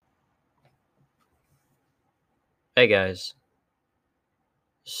Hey guys.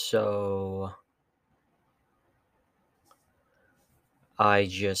 So I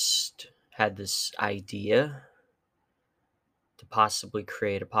just had this idea to possibly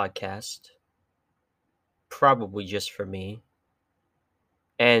create a podcast, probably just for me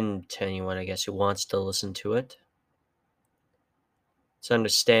and to anyone, I guess, who wants to listen to it. It's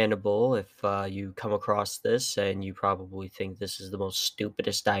understandable if you come across this and you probably think this is the most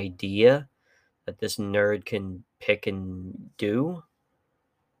stupidest idea that this nerd can pick and do.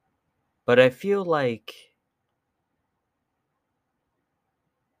 But I feel like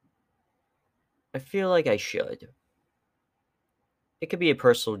I should. It could be a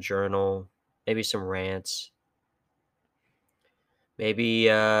personal journal, maybe some rants, maybe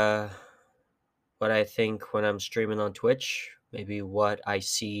what I think when I'm streaming on Twitch, maybe what I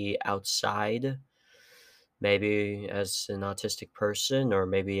see outside, maybe as an autistic person, or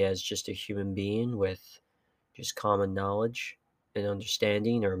maybe as just a human being with just common knowledge and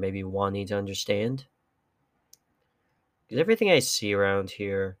understanding, or maybe wanting to understand. Because everything I see around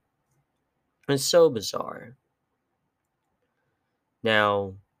here is so bizarre.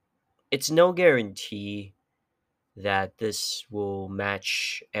 Now, it's no guarantee that this will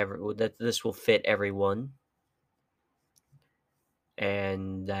that this will fit everyone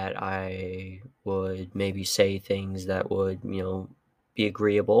and that I would maybe say things that would, be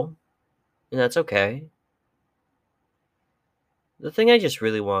agreeable, and that's okay. The thing I just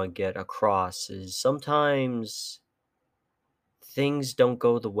really want to get across is sometimes things don't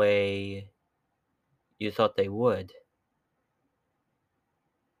go the way you thought they would.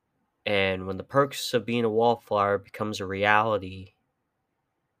 And when the perks of being a wallflower becomes a reality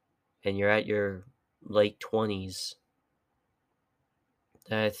and you're at your late 20s,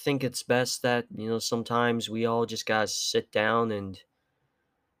 I think it's best that, sometimes we all just gotta sit down and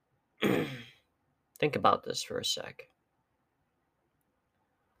think about this for a sec.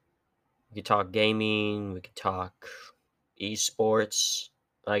 We could talk gaming, we could talk esports.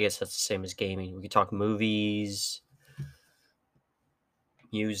 I guess that's the same as gaming. We could talk movies,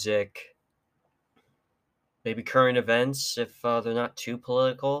 music, maybe current events if they're not too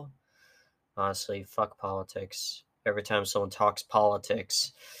political. Honestly, fuck politics. Every time someone talks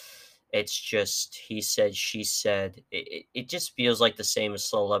politics, it's just he said, she said. It just feels like the same as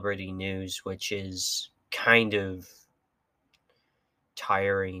celebrity news, which is kind of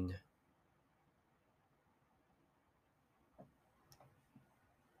tiring.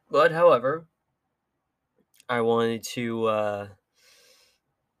 But however, I wanted to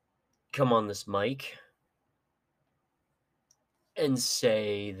come on this mic and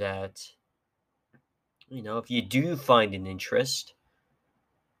say that, if you do find an interest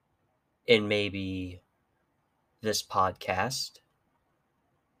in maybe this podcast,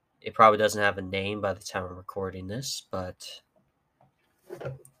 it probably doesn't have a name by the time I'm recording this, but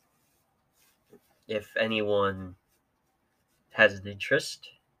if anyone has an interest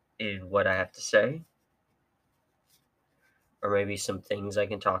in what I have to say, or maybe some things I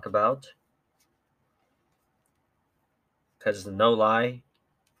can talk about, because no lie,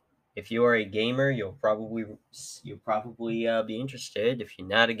 if you are a gamer, you'll probably be interested. If you're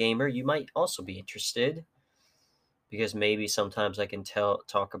not a gamer, you might also be interested because maybe sometimes I can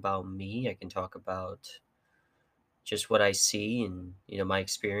talk about me. I can talk about just what I see and my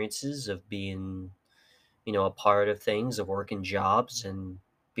experiences of being a part of things, of working jobs, and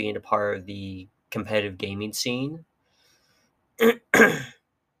being a part of the competitive gaming scene.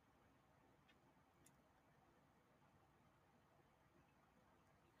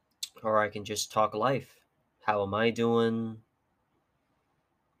 Or I can just talk life. How am I doing?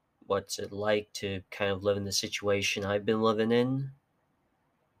 What's it like to kind of live in the situation I've been living in?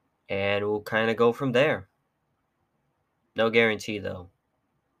 And we'll kind of go from there. No guarantee though.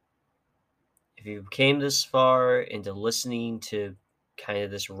 If you came this far into listening to kind of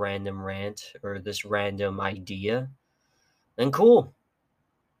this random rant or this random idea, then cool.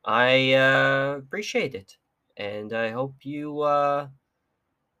 I appreciate it. And I hope you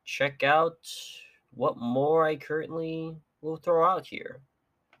check out what more I currently will throw out here.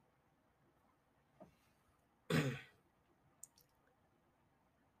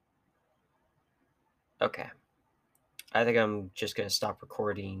 Okay. I think I'm just going to stop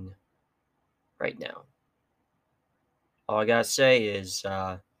recording right now. All I got to say is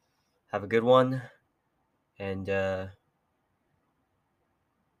have a good one and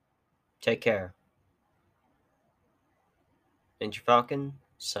take care. Ninja Falcon,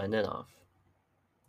 signing off.